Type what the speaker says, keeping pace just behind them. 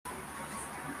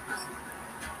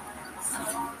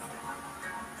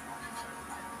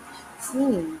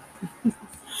Hmm.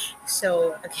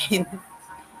 So, again,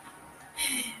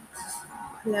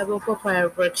 labo po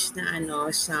fireworks na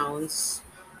sounds.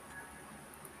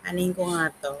 Anin ko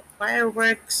nga to?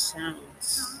 Fireworks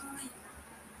sounds.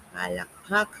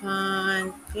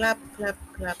 Palakpakan, clap, clap,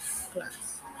 clap, clap,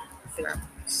 clap,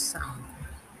 sound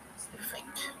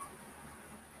effect.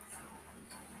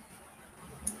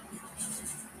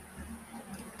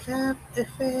 Clap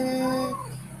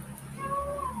effect.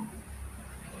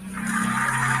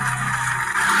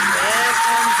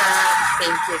 Welcome back.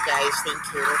 Thank you guys. Thank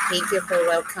you. Thank you for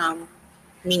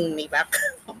welcoming me back.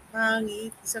 Ang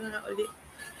pangit. Isa nga ulit.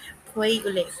 Play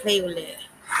ulit. Play ulit.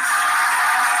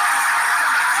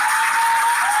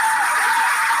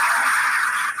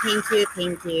 Thank you.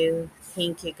 Thank you.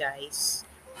 Thank you guys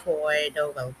for the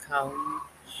welcome.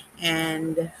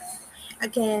 And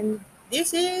again,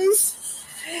 this is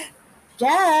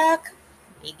Jack.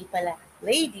 Lady pala.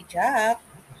 Lady Jack.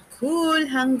 Cool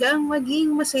hanggang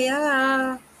maging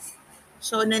masaya.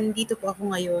 So, nandito po ako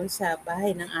ngayon sa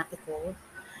bahay ng ate ko.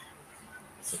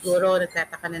 Siguro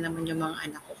nagtataka na naman yung mga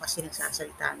anak ko kasi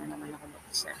nagsasalita na naman ako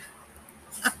mag-isa.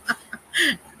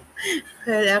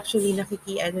 Well, actually,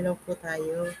 nakikiano lang po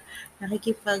tayo.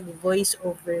 Nakikipag-voice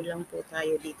over lang po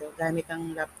tayo dito gamit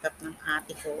ang laptop ng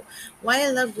ate ko while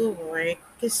nag-work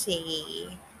kasi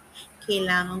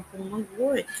kailangan kong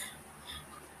mag-work.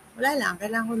 Wala lang,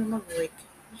 kailangan ko na mag-work.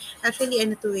 Actually,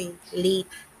 ano to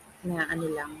late na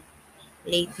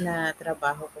late na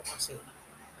trabaho ko kasi.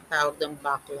 Ang tawag ng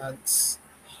backlogs.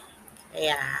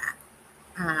 Kaya,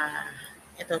 ah,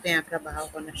 ito, tinatrabaho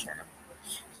ko na siya.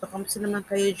 So, kamusta naman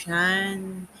kayo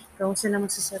dyan? Kamusta naman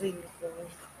sa sarili ko?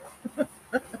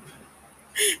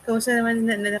 Kamusta naman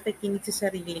na nakikinig sa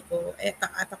sarili ko?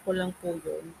 At ako lang po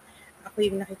yun. Ako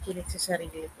yung nakikinig sa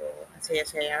sarili ko. Ang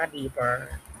saya-saya, di ba?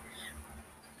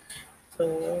 So,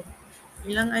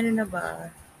 ilang na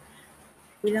ba?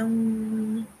 Ilang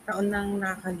taon nang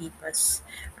nakakalipas?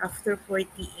 After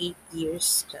 48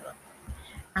 years. Charot.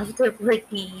 After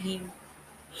 48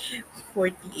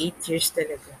 years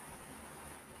talaga.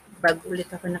 Bago ulit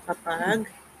ako nakapag-record.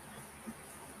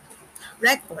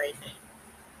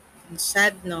 Ang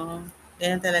sad, no?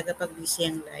 Ganyan talaga pag busy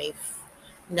ang life.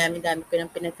 Ang dami-dami ko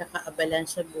ng pinagkakaabalan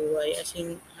sa buhay. As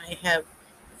in, I have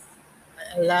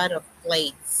a lot of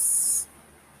plates.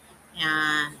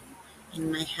 Yan. In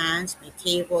my hands, my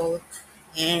table,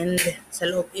 and sa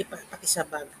loob, pati sa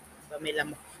bag. Pa, may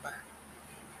lamok pa.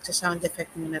 Sa sound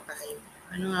effect muna tayo.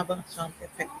 Ano nga bang sound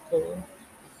effect ko?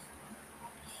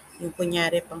 Yung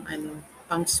kunyari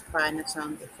pang spa na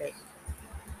sound effect.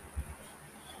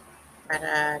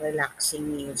 Para relaxing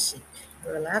music.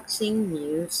 Relaxing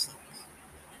music.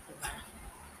 Diba?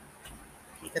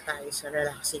 Dito tayo sa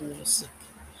relaxing music.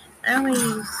 May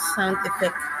sound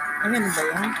effect. Ano ba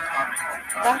yan?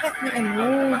 Bakit may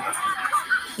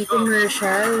may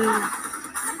commercial?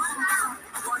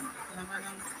 Naman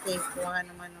ang tape ko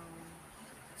naman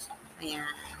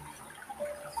ayan.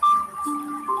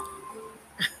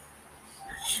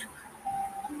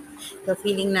 So,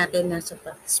 feeling natin nasa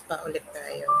spa ulit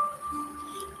tayo.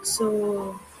 So,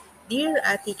 dear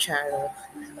Ate Charo,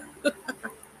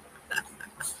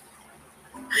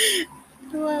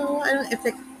 wow, anong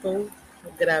effect ko?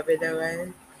 Grabe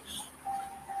naman.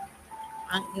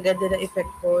 Ang ganda ng effect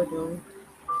ko, no?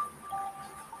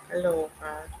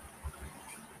 Kaloka.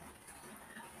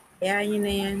 Kaya yun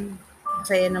na yan.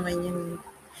 Masaya naman yun.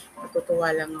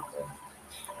 Matutuwa lang ako.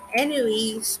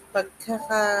 Anyways, pag,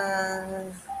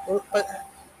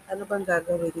 ano bang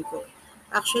gagawin ko?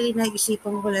 Actually,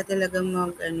 naisipan ko na talagang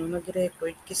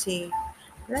mag-record kasi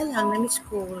wala lang, na-miss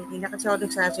ko. Hindi na kasi ako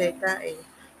nagsasalita eh.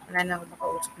 Wala na ako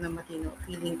makausap na matino.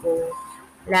 Feeling ko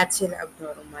lahat sila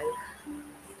abnormal.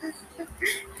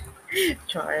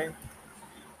 Char.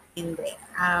 Hindi.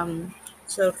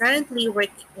 So currently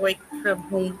work from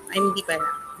home. Ay, hindi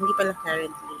pala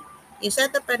currently. Yung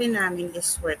setup pa rin namin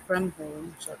is work from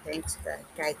home. So thanks God.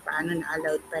 Kahit paano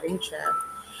na-allowed pa rin siya.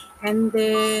 And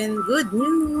then, good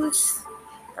news.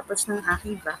 Tapos ng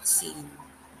aking vaccine.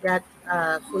 Got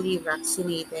fully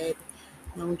vaccinated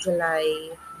noong July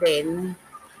then.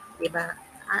 Diba?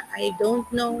 I don't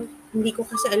know. Hindi ko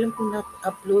kasi alam kung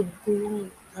na-upload ko yung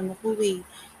ko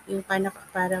yung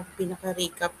parang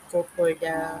pinaka-recap ko for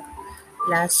the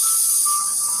last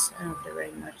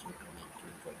February, March, April, May,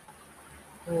 June,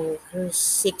 July. For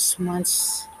 6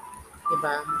 months,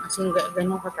 diba? As in,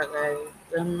 ganun ako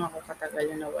katagal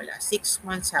na nawala. 6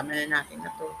 months, sama na natin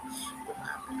na to.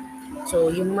 Diba?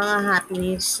 So, yung mga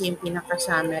happiness, yung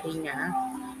pinaka-summary niya,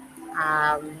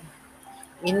 um,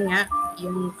 yun nga,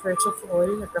 yung first of all,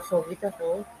 nagka-COVID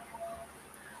ako.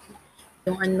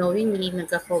 Yung unknowingly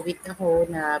nagka-COVID ako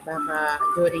na baka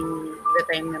during the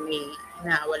time na may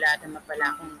wala naman pala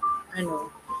akong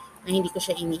ano, na hindi ko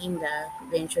siya iniinda,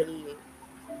 eventually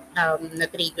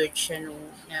na-triggered siya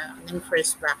nung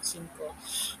first vaccine ko.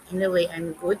 In a way,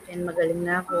 I'm good and magaling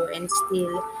na ako and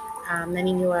still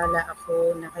naniniwala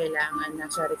ako na kailangan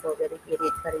nasa recovery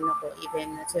period pa rin ako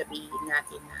even na sabihin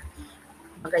natin na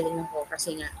magaling ako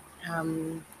kasi nga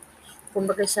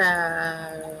kumbaga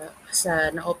sa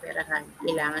naoperahan,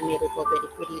 kailangan may recovery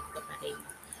period ka pa rin.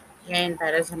 Yan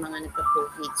para sa mga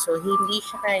nagka-COVID. So, hindi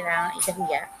siya kailangan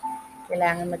ikahiya.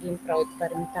 Kailangan maging proud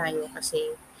pa rin tayo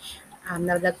kasi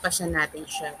nalagpasan natin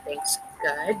siya. Thanks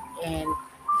God. And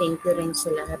thank you rin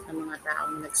sa lahat ng mga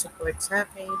taong nag-support sa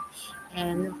akin.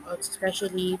 And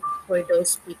especially for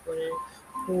those people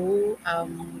who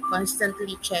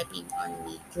constantly checking on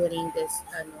me during this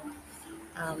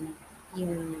um,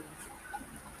 yung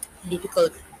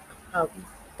difficult um,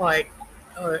 part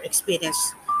or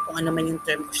experience kung ano man yung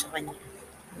term ko sa kanya.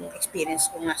 Yung experience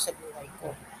ko nga sa buhay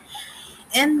ko.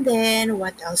 And then,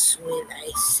 what else will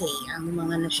I say? Ang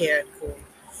mga na-share ko.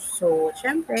 So,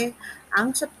 syempre,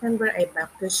 ang September ay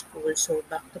back to school. So,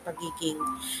 back to pagiging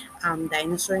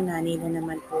dinosaur nanny na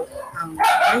naman po ang,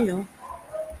 ano,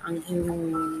 ang inyong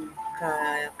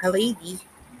ka-lady.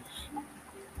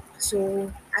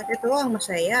 So, at ito ang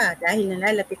masaya dahil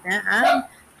nalalapit na ang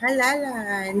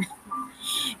halalan.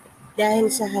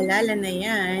 Dahil sa halalan na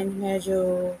yan,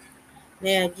 medyo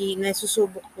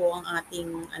nasusubok po ang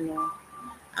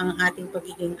ating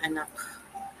pagiging anak,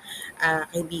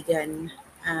 kaibigan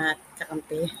at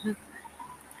kakampi.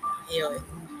 Ayun.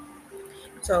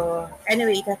 So,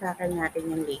 anyway, itatakal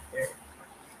natin yan later.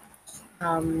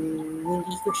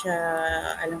 Hindi ko siya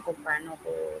alam kung paano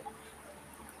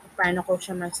ko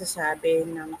siya masasabi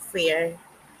ng fair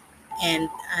and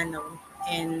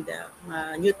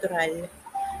neutral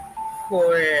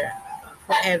for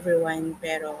everyone,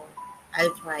 pero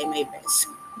I'll try my best.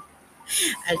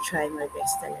 I'll try my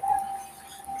best talaga.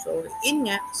 So, yun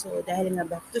nga. So, dahil nga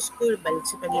back to school, balik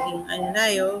sa pagiging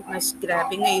tayo, mas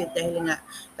grabe ngayon dahil nga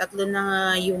tatlo na nga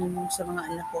yung sa mga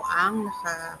anak ko ang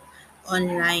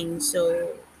naka-online. So,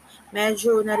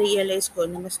 medyo na-realize ko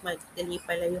na mas madali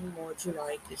pala yung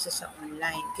modular kaysa sa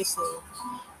online kasi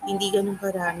hindi ganun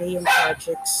karami yung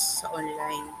projects sa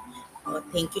online. Oh,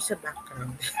 thank you sa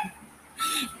background.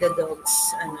 The dogs,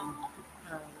 um,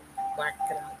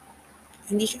 background.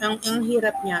 Hindi siya, ang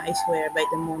hirap niya, I swear, by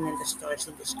the moon and the stars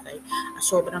in the sky.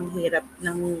 Sobrang hirap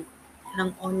ng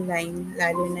online,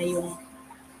 lalo na yung,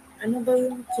 ano ba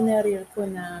yung kinareer ko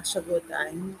na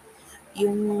sagutan?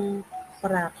 Yung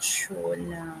fraction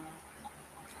na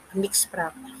mixed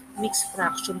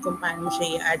fraction kung paano mo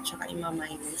siya i-add tsaka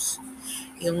i-minus.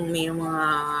 Yung may mga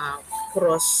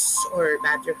cross or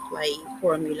butterfly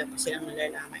formula pa silang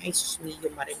nalalaman. Ay, sus me,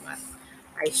 yung marimar.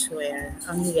 I swear,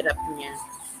 ang hirap niya.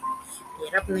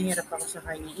 Hirap na hirap ako sa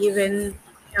kanya. Even,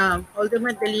 although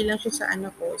madali lang siya sa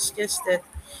anak ko, it's just that,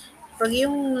 pag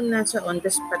yung nasa on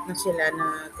the spot na sila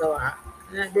na gawa,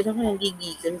 doon ako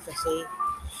nagigigil kasi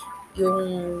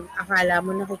yung akala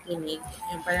mo nakikinig,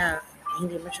 yung pala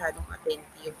hindi masyadong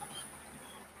attentive.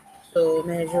 So,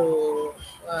 medyo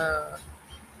uh,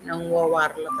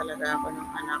 nangwawarla talaga ako ng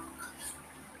anak.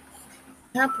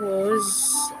 Tapos,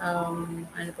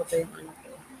 ano pa ba yung ano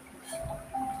ko?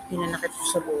 Hinanakit ko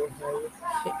sa buhay.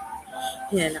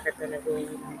 Hinanakit talaga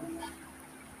yung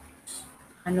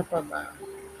ano pa ba?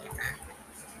 Teka,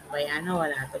 bayana,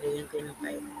 wala tuloy yung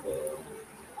tinatype ko.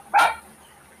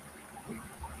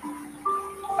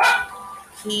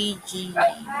 TG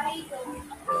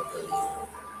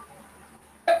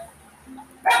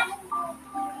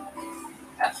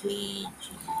TGW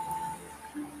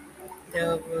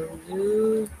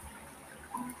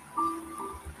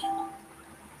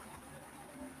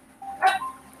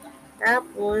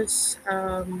tapos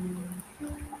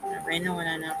na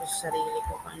wala na ako sa sarili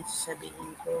ko kung ano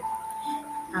sasabihin ko.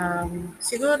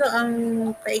 Siguro ang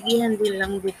kaigihan din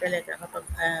lang din talaga kapag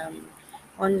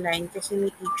online kasi may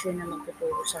teacher na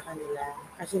magtuturo sa kanila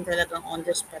kasi talagang on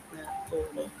the spot na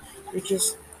turo, which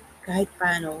is kahit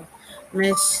paano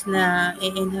mas na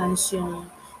enhance yung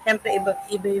siyempre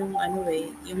iba yung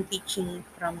yung teaching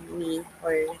from me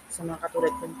or sa mga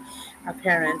katulad kong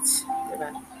parents, di ba?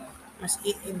 Mas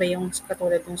iba yung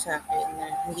katulad ng sa akin na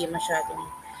hindi masyadong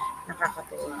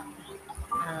nakakatuwa.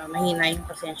 Mahina yung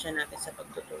pasensya natin sa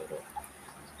pagtuturo.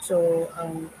 So,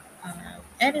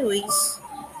 anyways,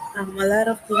 a lot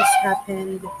of things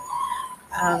happened.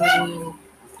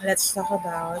 Let's talk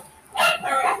about,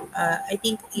 I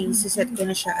think i-set ko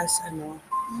na siya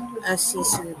as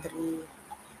season 3.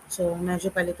 So, medyo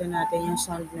palitan natin yung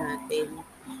sound natin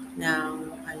ng,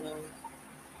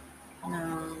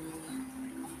 ng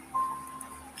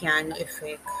piano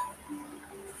effect.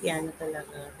 Piano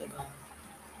talaga, di ba?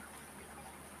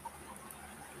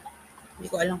 Hindi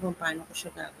ko alam kung paano ko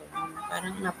siya gagawin.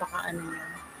 Parang napaka-ano na,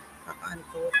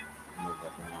 napaka-antot. Ano ba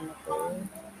kung ano to?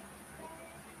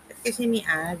 At kasi may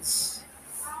ads.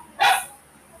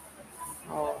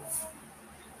 Oh,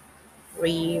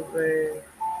 river.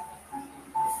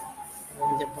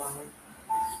 Oh, di ba?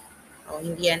 Oh,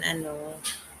 hindi yan ano.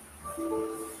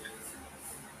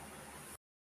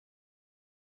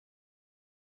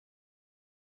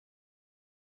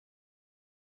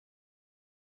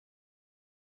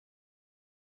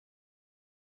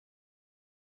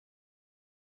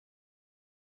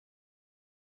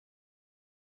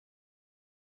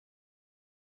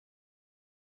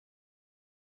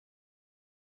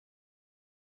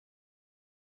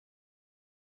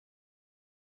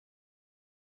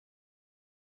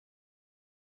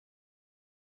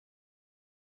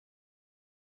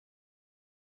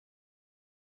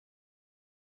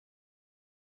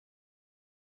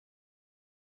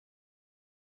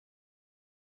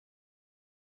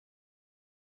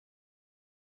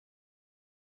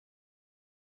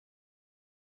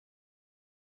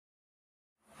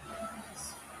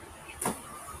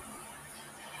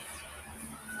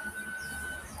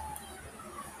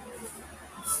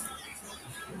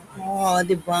 Oh,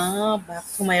 di ba? Back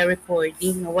to my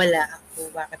recording. Nawala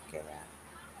ako. Bakit kaya?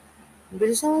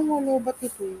 Bilis mo malubat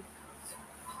ito.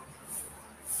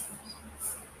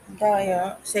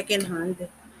 Daya, second hand.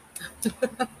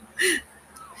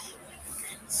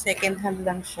 Second hand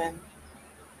lang siya.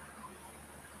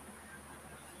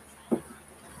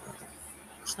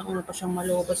 Mas nauna pa siyang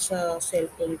malubat sa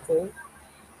cellphone ko.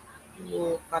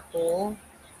 Luka to.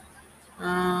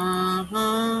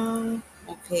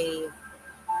 Okay.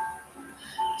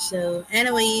 So,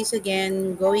 anyways,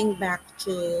 again, going back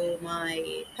to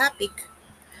my topic,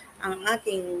 ang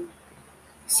ating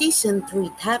season 3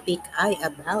 topic ay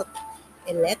about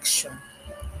election.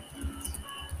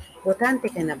 Botante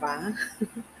ka na ba?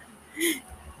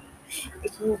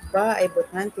 Ikaw ba ay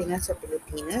botante na sa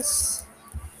Pilipinas?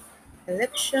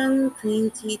 Election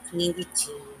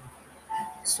 2022.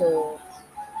 So,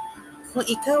 kung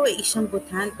ikaw ay isang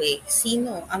botante,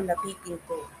 sino ang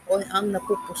napipinto o ang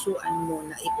napupusuan mo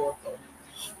na iboto?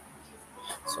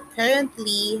 So,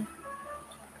 currently,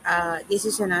 this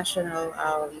is a national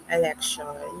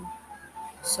election.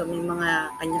 So, may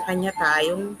mga kanya-kanya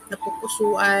tayong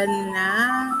napupusuan na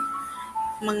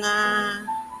mga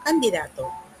kandidato.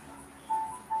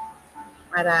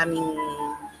 Maraming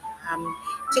um,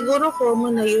 siguro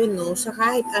common na yun, no, sa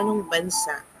kahit anong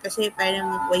bansa. Kasi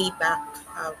parang way back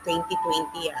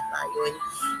 2020 yata yun.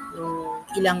 Yung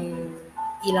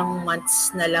ilang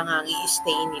months na lang ang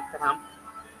i-stay ni Trump.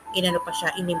 Inano pa siya,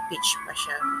 in-impeach pa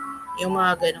siya. Yung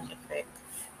mga ganong effect.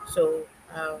 So,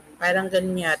 parang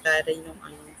ganun yata rin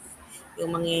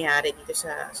yung mangyayari dito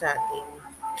sa atin.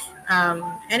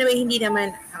 Anyway, hindi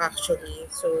naman actually.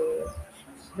 So,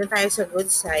 doon tayo sa good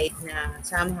side na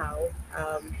somehow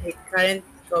with current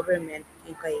government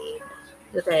yung kay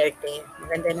Duterte,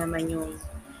 maganda naman yung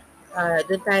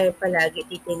doon tayo palagi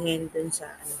titingin doon sa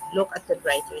look at the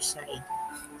brighter side.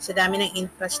 Sa dami ng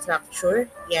infrastructure,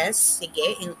 yes,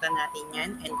 sige, inutan natin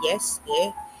yan. And yes,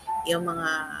 sige, yung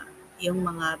mga yung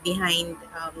mga behind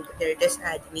Duterte's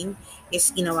admin is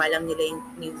ginawa lang nila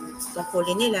yung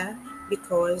tungkulin nila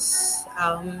because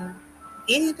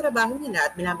yun yung trabaho nila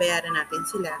at binabayaran natin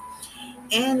sila.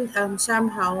 And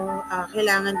somehow,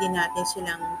 kailangan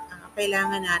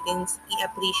natin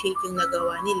i-appreciate yung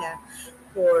nagawa nila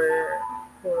for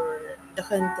for the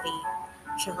country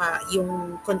tsaka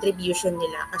yung contribution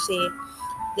nila kasi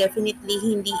definitely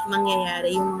hindi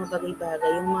mangyayari yung mga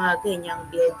bagay-bagay, yung mga ganyang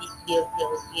build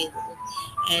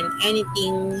and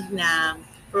anything na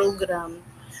program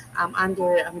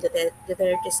under the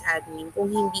Duterte's admin kung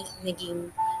hindi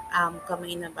naging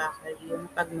kamay na bakal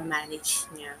yung pagmamanage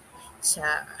niya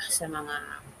sa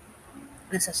mga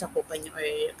nasasakupan niya or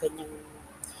kanyang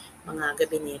mga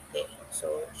gabinete.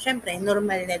 So, syempre,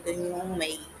 normal na dun yung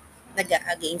may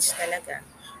nag-against talaga.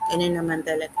 Ganun naman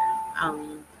talaga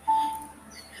ang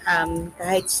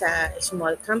kahit sa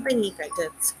small company, kahit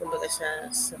kumbaga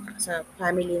sa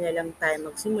family na lang tayo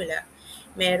magsimula,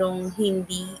 merong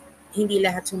hindi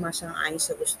lahat sumasang-ayon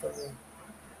sa gusto mo.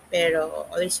 Pero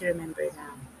always remember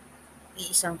na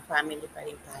iisang family pa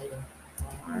rin tayo.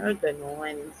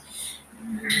 Ganun.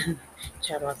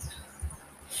 Charot.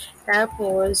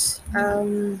 Tapos,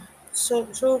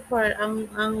 so far,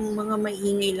 ang mga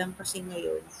maingay lang kasi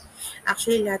ngayon,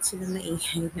 actually lahat sila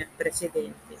maingay na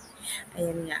presidente.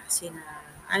 Ayan nga, sina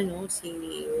si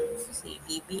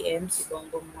BBM, si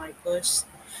Bongbong Marcos,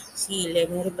 si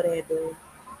Leni Robredo,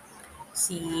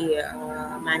 si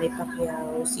Manny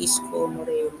Pacquiao, si Isko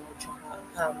Moreno,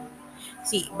 tsaka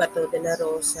si Bato de la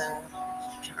Rosa,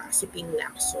 tsaka si Ping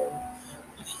Lacson.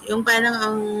 Yung parang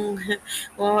ang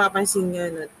kung mapapansin nyo,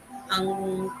 no, ang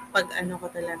pag-ano ko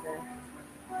talaga,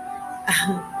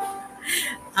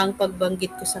 ang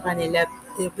pagbanggit ko sa kanila,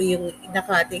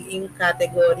 yung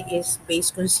category is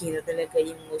based kung sino talaga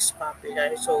yung most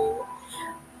popular. So,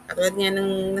 katulad nga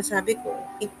ng nasabi ko,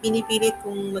 pinipilit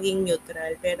kong maging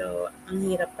neutral, pero ang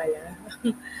hirap pala.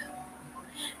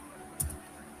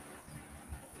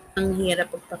 Ang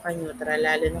hirap pagpaka-neutral,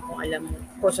 lalo na kung alam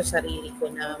ko sa sarili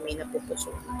ko na may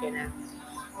napupusuan ka na.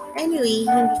 Anyway,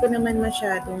 hindi ko naman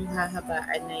masyadong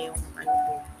hahabaan na yung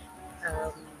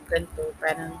um, ganito.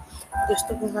 Parang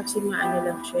gusto ko kasi maano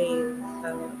lang siya eh.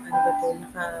 Ano ba to?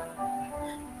 Naka,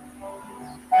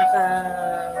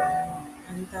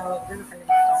 anong tawag na?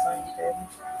 Nakalimutan ko yung term.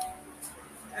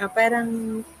 Parang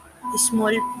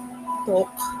small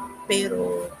talk,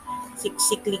 pero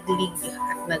siksikliglig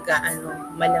at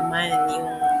malaman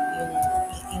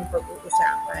yung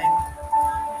pag-uusapan,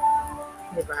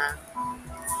 di ba?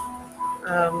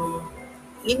 Um,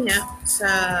 Yun nga, sa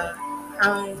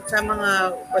mga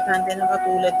botante na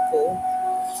katulad ko,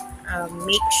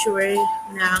 make sure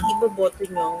na ang iboboto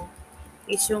nyo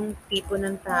is yung tipo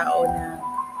ng tao na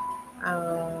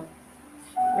uh,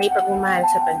 may pagmamahal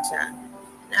sa bansa.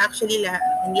 Na actually,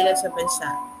 hindi lang sa bansa.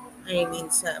 I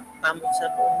mean, sa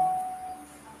buong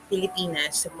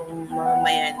Pilipinas, sa buong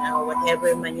mamamayan, whatever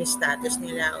man yung status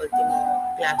nila, ultimo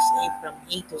class A from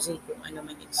A to Z, kung ano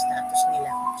man yung status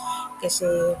nila. Kasi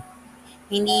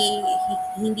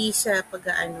hindi sa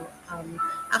pag-aano,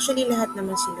 actually lahat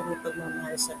naman sila may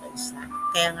pagmamahal sa bansa.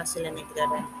 Kaya nga sila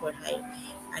nagra-run for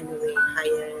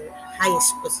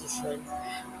highest position.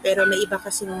 Pero may iba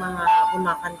kasing mga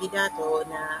kumakandidato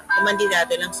na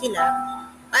kumandidato lang sila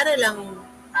para lang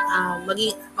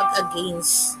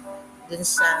mag-against dun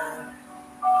sa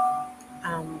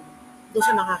um, dun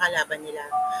sa makakalaban nila.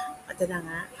 At na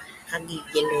nga,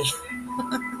 kagigil eh.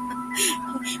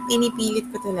 Pinipilit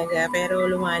ko talaga pero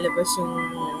lumalabas yung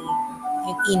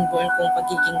inborn kong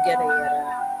pagiging gerera.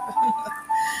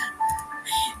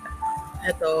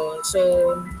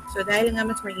 So dahil nga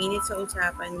mas mainit sa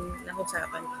usapan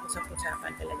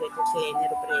talaga ito si Ene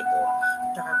Robredo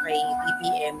tsaka kay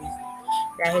BBM.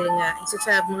 Dahil nga, isa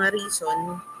sa mga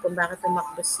reason kung bakit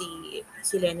tumakbo si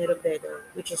Leni Robredo,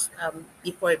 which is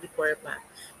before pa.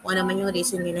 Kung ano naman yung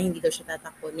reason niya na hindi daw siya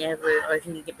tatakbo, never, or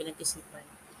hindi niya pinag-isipan.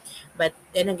 But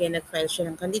then again, nag-file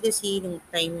siya ng candidacy, nung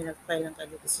time na nag-file ng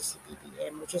candidacy si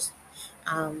BBM, which is,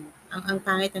 ang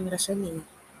pangit ng rason eh.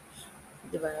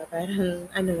 Di ba?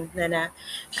 Parang,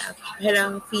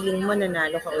 parang feeling mo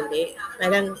nanalo ka uli.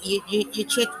 Parang, you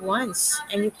cheat once,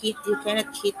 and you cannot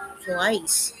cheat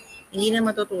twice. Hindi na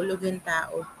matutulog yung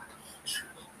tao.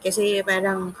 Kasi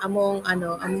parang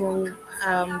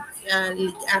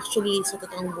actually sa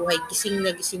totoong buhay, gising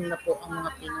na po ang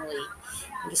mga Pinoy.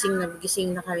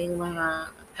 Gising na kaming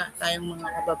tayong mga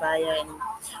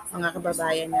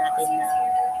kababayan natin na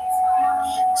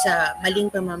sa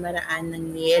maling pamamaraan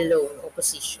ng yellow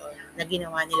opposition na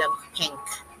ginawa nilang pink.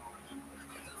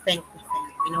 Pink na pink.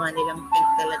 Ginawa nilang pink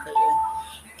talaga yun.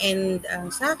 And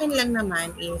sa akin lang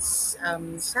naman is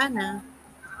sana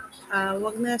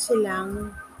wag na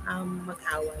silang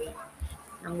mag-away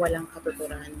ng walang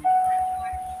katuturan.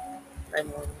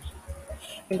 Ganun.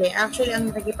 Hindi, actually,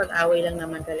 ang nakikipag-away lang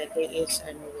naman talaga is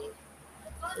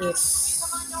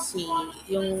si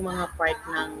yung mga part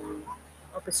ng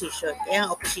opposition. Kaya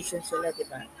ang opposition sila, di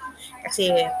ba?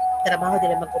 Kasi trabaho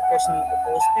nila mag-oppose na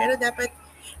mag-oppose. Pero dapat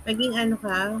maging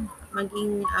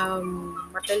maging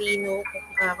matalino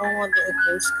kung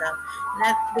mag-oppose ka.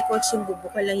 Not because yung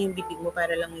bubuka lang yung bibig mo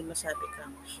para lang may masabi ka.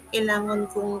 Kailangan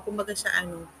kumbaga sa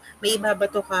may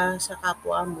ibabato ka sa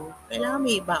kapwa mo, kailangan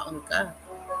may baon ka.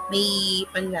 May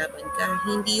panlaban ka.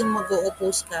 Hindi yung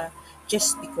mag-oppose ka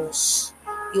just because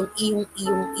yung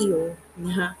iyo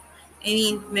na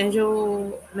medyo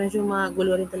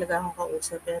magulo rin talaga akong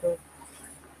kausap pero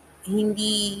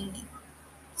hindi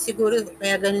siguro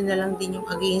kaya ganun na lang din yung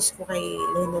against ko kay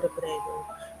Leni Robredo.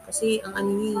 Kasi ang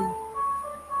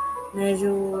medyo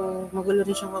magulo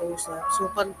rin siyang kausap. So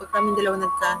pag kami dalawa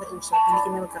nagkausap, hindi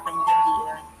kami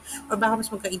magkakaintindihan. O baka mas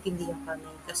magkaintindihan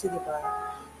kami. Kasi di ba,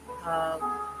 uh,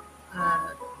 uh,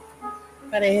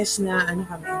 parehas na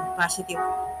kami, positive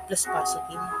plus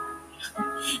positive.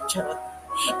 Charot.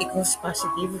 Equals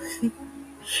positive.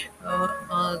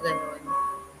 Ganun.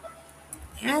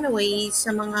 Anyway,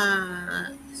 sa mga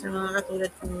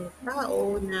katulad kong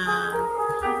tao na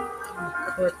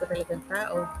katulad ko talagang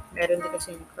tao. Meron din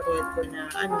kasi yung katulad ko na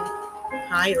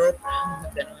hayop,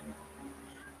 gano'n.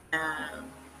 Na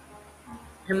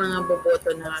yung mga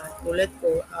boboto na tulad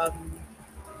ko,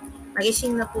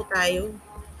 magising na po tayo.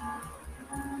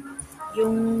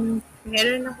 Yung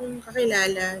meron akong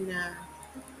kakilala na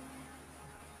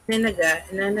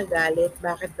nagalit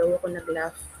bakit daw ako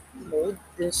nag-laugh mode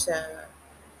dun sa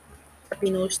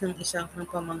pinost ng isang ng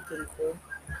pamangkin ko.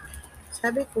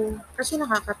 Sabi ko, kasi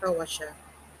nakakatawa siya.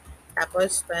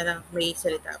 Tapos parang may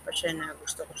salita pa siya na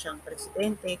gusto ko siyang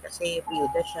presidente kasi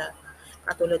biyuda siya.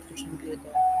 Katulad ko siyang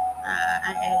biyuda.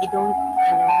 I don't,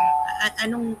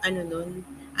 anong, nun,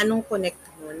 anong connect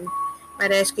nun?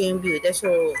 Parehas ko yung biyuda,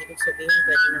 so ibig sabihin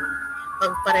pwede naman.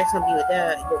 Pag parehas ng biyuda,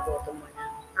 iboboto mo na.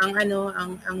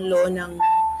 Ang law ng,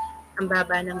 ang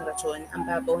baba ng rason, ang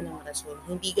babaw ng rason.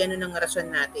 Hindi ganun ang rason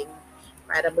natin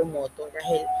para bumoto.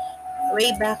 Dahil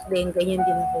way back then, ganyan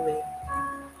din ako eh.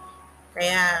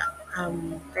 Kaya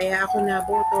kaya ako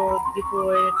naboto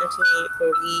before kasi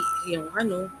pogi yung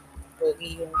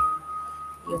pogi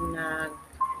yung nag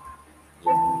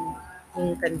yung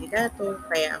yung kandidato,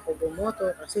 kaya ako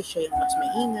bumoto kasi siya yung mas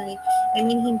maingay. I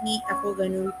mean, hindi ako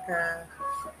ganun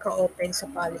ka-open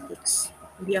sa politics.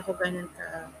 Hindi ako ganun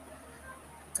ka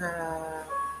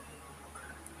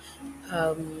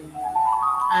um,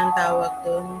 ang tawag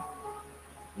doon,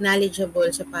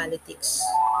 knowledgeable sa politics.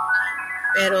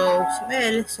 Pero,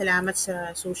 well, salamat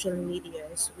sa social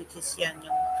medias, which is yan,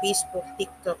 yung Facebook,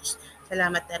 TikToks.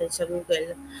 Salamat na rin sa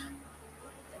Google.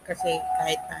 Kasi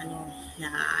kahit paano,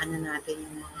 naaano natin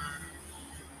yung mga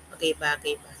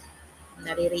bagay-bagay ba.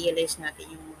 Nare-realize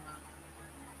natin yung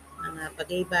mga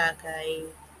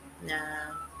bagay-bagay na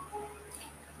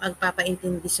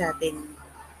magpapaintindi sa atin.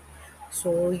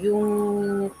 So,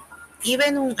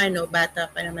 even nung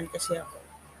bata pa naman kasi ako,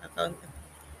 account,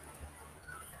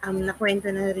 nakwento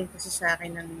na rin kasi sa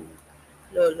akin ng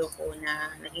lolo ko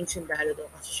na naging sundalo daw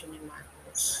kasi siya ni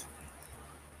Marcos.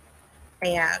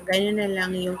 Kaya gano'n na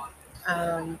lang yung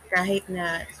kahit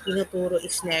na tinuturo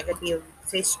is negative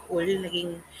sa school,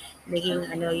 naging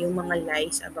yung mga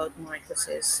lies about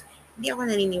Marcoses. Hindi ako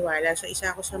naniniwala. So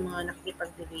isa ako sa mga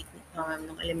nakikipag-debate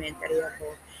nung elementary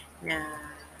ako na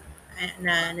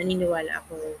naniniwala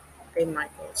ako kay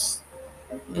Marcos.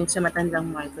 Yung sa matandang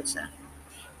Marcos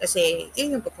kasi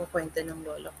yun yung pagkukwento ng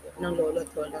lolo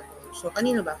at lola ko. So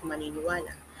kanino ba ako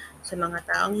maniniwala? Sa mga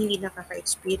taong hindi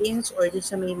nakaka-experience or dun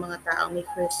sa may mga taong may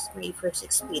first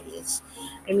experience.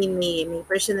 I mean, may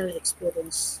personal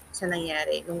experience sa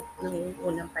nangyari nung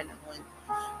unang panahon.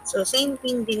 So same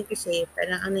thing din kasi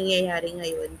parang ang nangyayari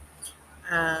ngayon,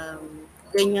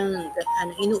 ganyang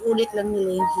inuulit lang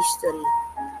nila yung history,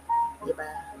 di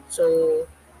ba? So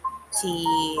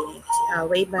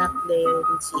way back then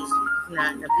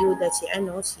na byuda si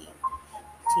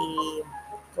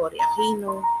Cory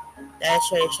Aquino,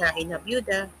 dahil siya ay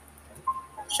nabyuda,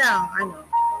 siya ang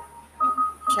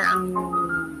siya ang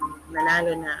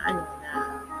nanalo na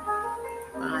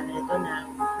ito na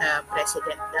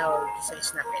president daw sa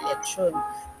snap election,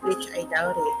 which I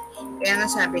doubt it. Kaya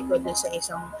nga sabi ko dun sa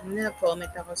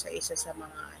nag-comment ako sa isa sa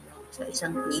mga sa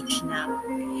isang page na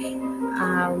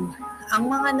ang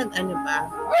mga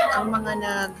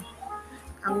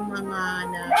ang mga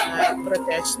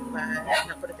nag-protest noon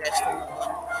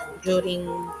during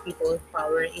people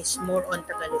power is more on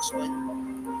Taga Luzon,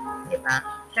 di ba?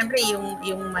 Siyempre yung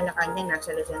Malacanang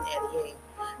nasa Luzon area eh.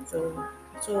 So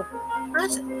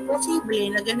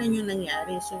posible na ganun yung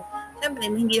nangyari. So siyempre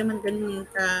hindi naman ganun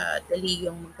kadali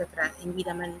yung hindi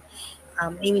naman I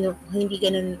mean, hindi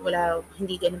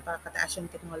ganun pa kataas yung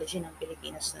technology ng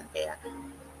Pilipinas nun. Kaya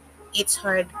it's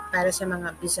hard para sa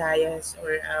mga Visayas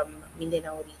or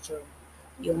Mindanao region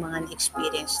yung mga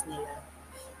experience nila.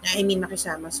 I mean,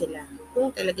 makisama sila. Kung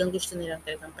talagang gusto nilang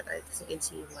talagang pataliksikin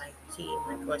si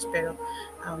Marcos. Pero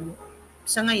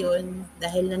sa ngayon,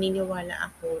 dahil naniniwala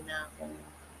ako na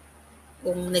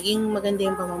kung naging maganda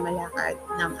yung pamamalakad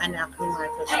ng anak ni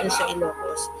Marcos dun sa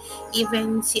Ilocos,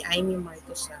 even si Eme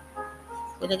Marcos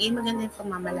kung naging maganda yung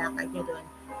pamamalakad niya doon,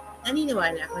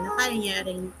 naniniwala ako na kaya niya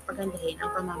rin pagandahin ang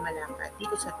pamamalakad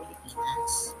dito sa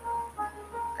Pilipinas.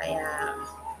 Kaya,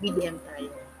 BBM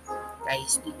tayo.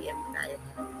 Guys, BBM tayo.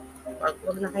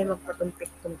 Wag na kayo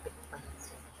magpatumpik-tumpik pa.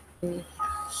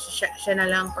 Siya na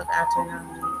lang pag-asa ng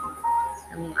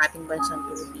ating bansang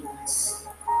Pilipinas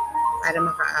para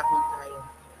makaahon tayo.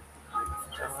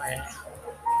 So,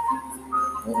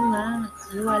 oo nga,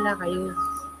 naniwala kayo.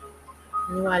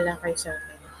 Naniwala kayo sa akin.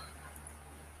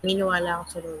 Niniwala ako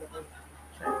sa lolo ko.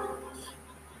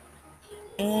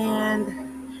 And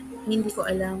hindi ko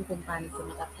alam kung paano ko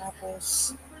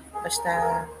matatapos.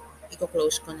 Basta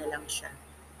i-close ko na lang siya.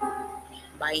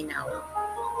 buy now.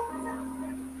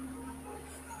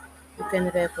 You can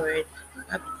record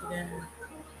up to the,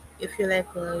 if you like,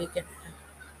 you can,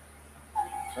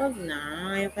 wag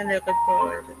na, you can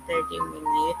record for 30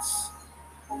 minutes.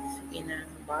 Sige na,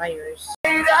 buyers.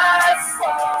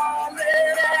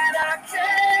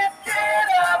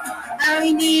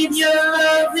 I need your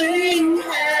loving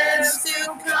hands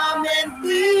to come and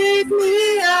pick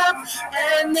me up.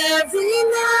 And every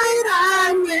night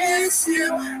I miss you.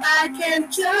 I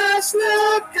can just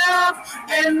look up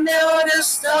and know the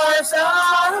stars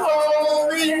are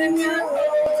holding you,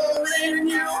 holding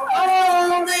you,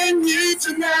 holding you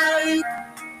tonight.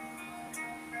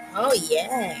 Oh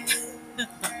yeah.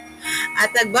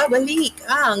 At nagbabalik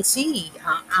ang si,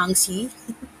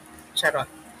 charot.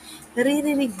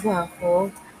 Naririnig ba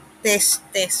ako? Test,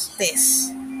 test,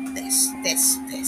 test. Test, test, test.